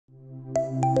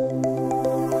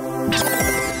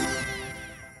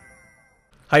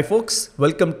Hi folks,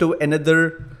 welcome to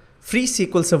another free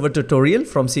SQL Server tutorial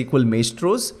from SQL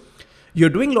Maestros. You're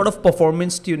doing a lot of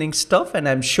performance tuning stuff and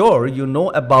I'm sure you know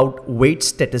about weight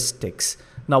statistics.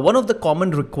 Now one of the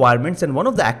common requirements and one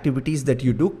of the activities that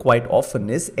you do quite often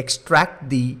is extract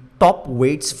the top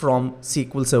weights from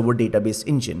SQL Server database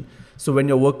engine. So when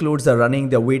your workloads are running,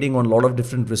 they're waiting on a lot of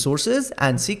different resources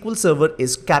and SQL Server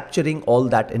is capturing all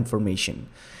that information.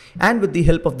 And with the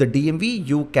help of the DMV,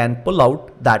 you can pull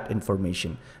out that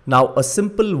information. Now, a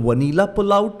simple vanilla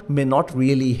pullout may not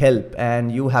really help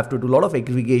and you have to do a lot of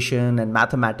aggregation and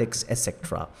mathematics,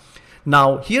 etc.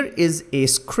 Now, here is a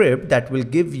script that will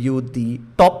give you the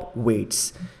top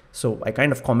weights. So I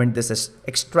kind of comment this as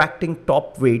extracting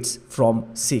top weights from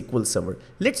SQL Server.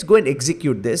 Let's go and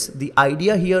execute this. The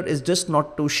idea here is just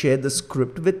not to share the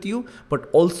script with you, but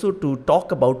also to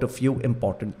talk about a few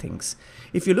important things.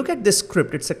 If you look at this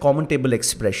script, it's a common table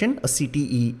expression, a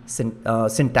CTE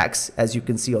syntax, as you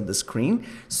can see on the screen.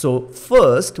 So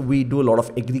first we do a lot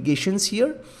of aggregations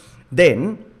here.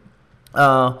 Then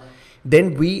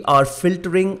we are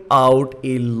filtering out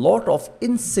a lot of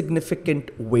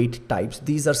insignificant weight types.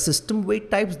 These are system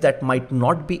weight types that might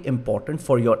not be important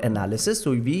for your analysis.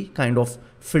 So we kind of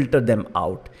filter them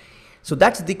out. So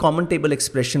that's the common table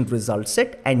expression result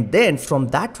set. And then from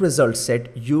that result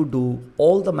set, you do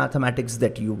all the mathematics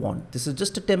that you want. This is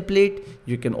just a template.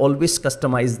 You can always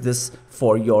customize this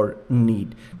for your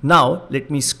need. Now,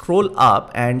 let me scroll up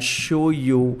and show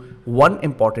you one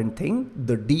important thing.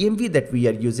 The DMV that we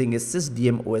are using is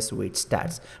sysdm-os weight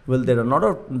stats. Well, there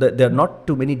are not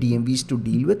too many DMVs to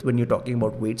deal with when you're talking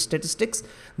about weight statistics.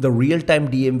 The real-time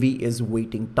DMV is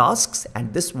weighting tasks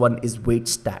and this one is weight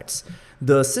stats.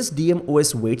 The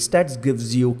sysdm-os weight stats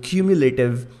gives you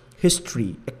cumulative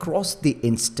history across the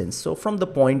instance. So from the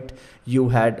point you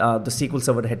had the SQL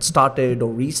Server had started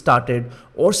or restarted,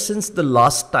 or since the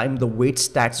last time the weight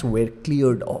stats were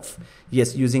cleared off.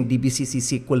 Yes, using dbcc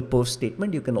SQL perf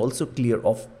statement, you can also clear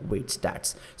off weight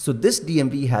stats. So this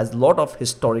DMV has a lot of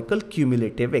historical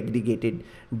cumulative aggregated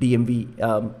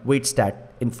DMV weight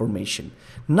stat information.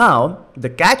 Now, the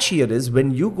catch here is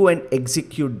when you go and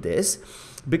execute this,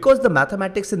 because the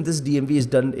mathematics in this DMV is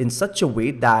done in such a way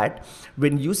that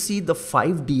when you see the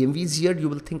 5 DMVs here, you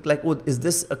will think like, oh, is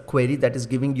this a query that is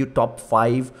giving you top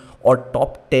 5 or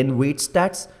top 10 weight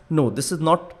stats? No, this is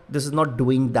not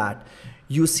doing that.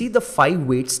 You see the 5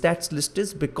 weight stats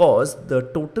listed because the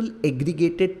total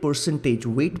aggregated percentage,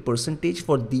 weight percentage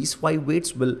for these 5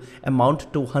 weights will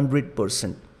amount to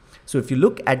 100%. So if you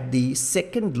look at the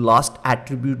second last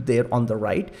attribute there on the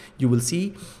right, you will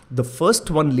see the first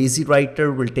one, lazy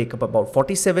writer, will take up about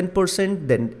 47%.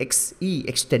 Then XE,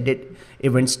 extended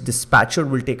events dispatcher,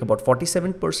 will take about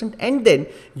 47%. And then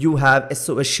you have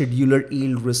SOS scheduler,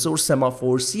 yield, resource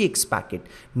semaphore, CX packet.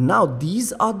 Now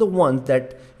these are the ones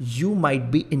that you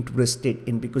might be interested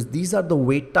in because these are the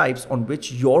weight types on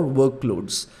which your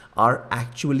workloads are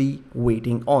actually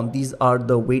waiting on. These are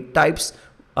the weight types,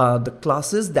 the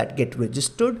classes that get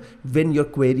registered when your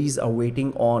queries are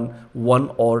waiting on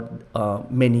one or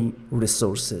many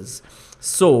resources.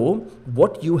 So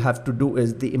what you have to do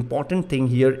is, the important thing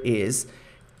here is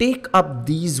take up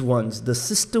these ones, the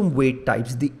system weight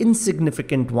types, the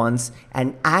insignificant ones,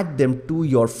 and add them to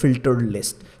your filter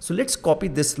list. So let's copy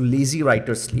this lazy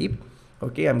writer sleep.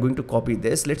 Okay, I'm going to copy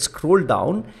this. Let's scroll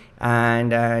down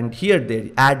and here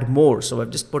they add more. So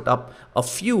I've just put up a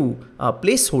few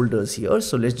placeholders here.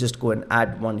 So let's just go and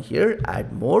add one here,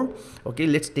 add more. Okay,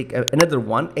 let's take another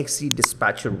one, XE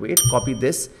dispatcher weight, copy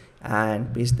this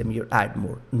and paste them here, add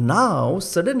more. Now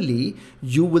suddenly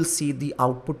you will see the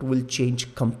output will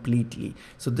change completely.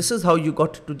 So this is how you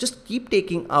got to just keep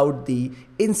taking out the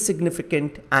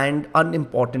insignificant and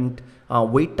unimportant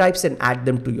weight types and add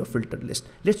them to your filter list.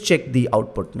 Let's check the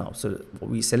output now. So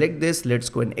we select this, let's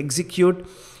go and execute,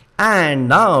 and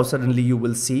now suddenly you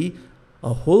will see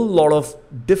a whole lot of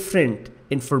different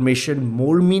information,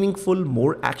 more meaningful,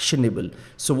 more actionable.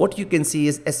 So what you can see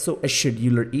is SOS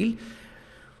scheduler yield.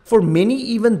 For many,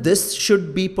 even this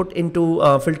should be put into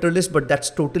filter list, but that's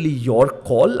totally your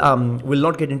call. We'll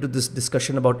not get into this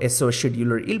discussion about SOS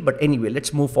scheduler yield, but anyway,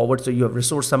 let's move forward. So you have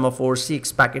resource semaphore,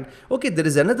 CX packet. Okay, there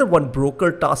is another one,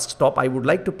 broker task stop. I would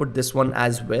like to put this one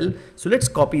as well. So let's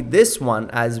copy this one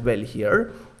as well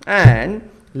here, and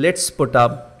let's put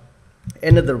up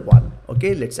another one.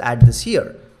 Okay, let's add this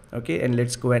here. Okay, and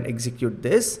let's go and execute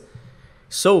this.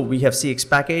 So we have CX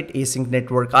packet, async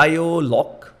network IO,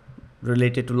 lock,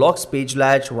 related to logs, page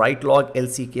latch, write log,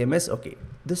 LCKMS. Okay,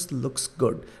 this looks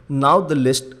good. Now the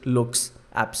list looks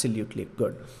Absolutely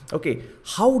good. Okay,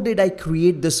 how did I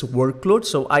create this workload?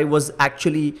 So I was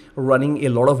actually running a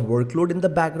lot of workload in the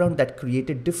background that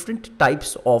created different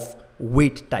types of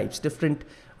weight types, different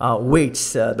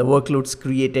weights. The workloads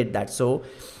created that. So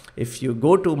if you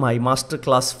go to my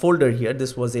masterclass folder here,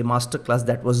 this was a masterclass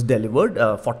that was delivered,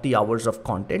 40 hours of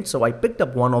content. So I picked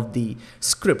up one of the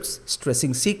scripts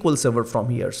stressing SQL Server from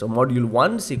here. So module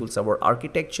 1, SQL Server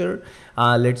architecture.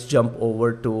 Let's jump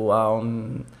over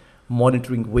to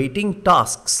monitoring waiting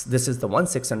tasks. This is the one,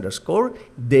 6 underscore.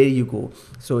 There you go.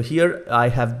 So here I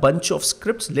have bunch of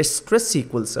scripts. Let's stress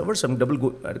SQL Server. So I'm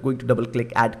going to double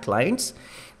click add clients.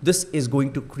 This is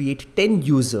going to create 10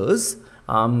 users,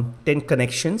 10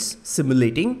 connections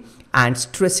simulating and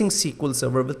stressing SQL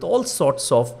Server with all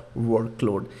sorts of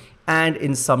workload. And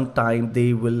in some time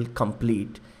they will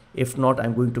complete. If not,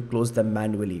 I'm going to close them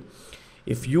manually.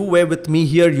 If you were with me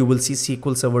here, you will see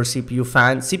SQL Server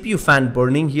CPU fan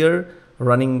burning here,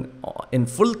 running in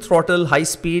full throttle, high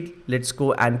speed. Let's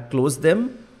go and close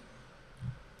them.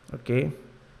 Okay.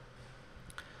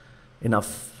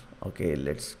 Enough. Okay,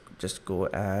 let's just go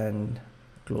and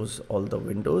close all the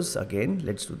windows again.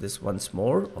 Let's do this once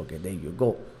more. Okay, there you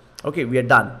go. Okay, we are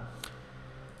done.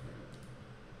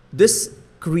 This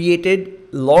created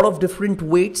a lot of different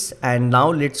weights, and now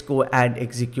let's go and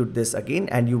execute this again,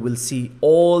 and you will see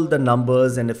all the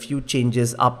numbers and a few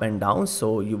changes up and down.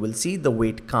 So you will see the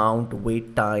weight count,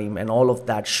 wait time, and all of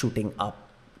that shooting up.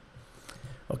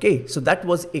 Okay, so that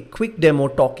was a quick demo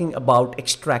talking about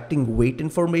extracting weight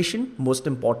information, most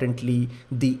importantly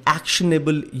the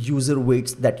actionable user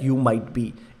weights that you might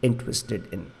be interested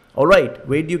in. All right,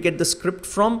 where do you get the script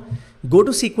from? Go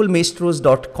to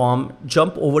sqlmaestros.com,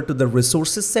 jump over to the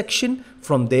resources section.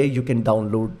 From there, you can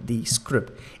download the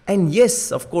script. And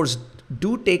yes, of course,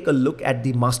 do take a look at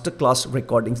the masterclass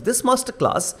recordings. This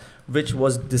masterclass, which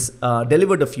was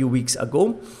delivered a few weeks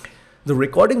ago, the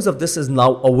recordings of this is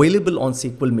now available on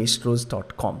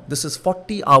sqlmaestros.com. This is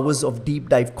 40 hours of deep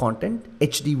dive content,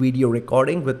 HD video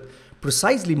recording with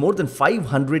precisely more than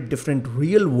 500 different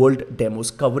real-world demos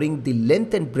covering the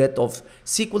length and breadth of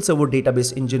SQL Server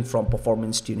database engine from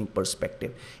performance tuning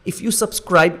perspective. If you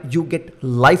subscribe, you get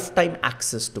lifetime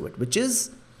access to it, which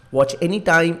is watch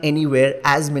anytime, anywhere,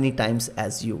 as many times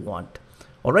as you want.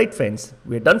 All right, friends,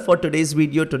 we're done for today's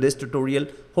video, today's tutorial.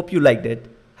 Hope you liked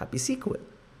it. Happy SQL.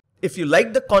 If you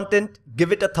like the content,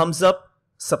 give it a thumbs up,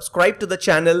 subscribe to the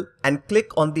channel, and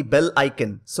click on the bell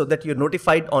icon so that you're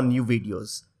notified on new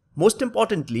videos. Most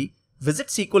importantly, visit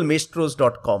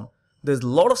sqlmaestros.com. There's a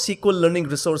lot of SQL learning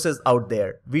resources out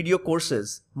there. Video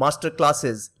courses, master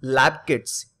classes, lab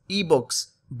kits,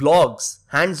 ebooks, blogs,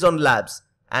 hands-on labs,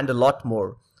 and a lot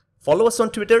more. Follow us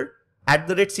on Twitter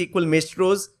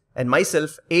 @SQLMaestros and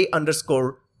myself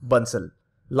 _Bansal.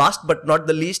 Last but not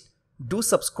the least, do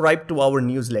subscribe to our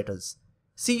newsletters.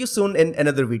 See you soon in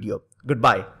another video.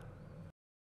 Goodbye.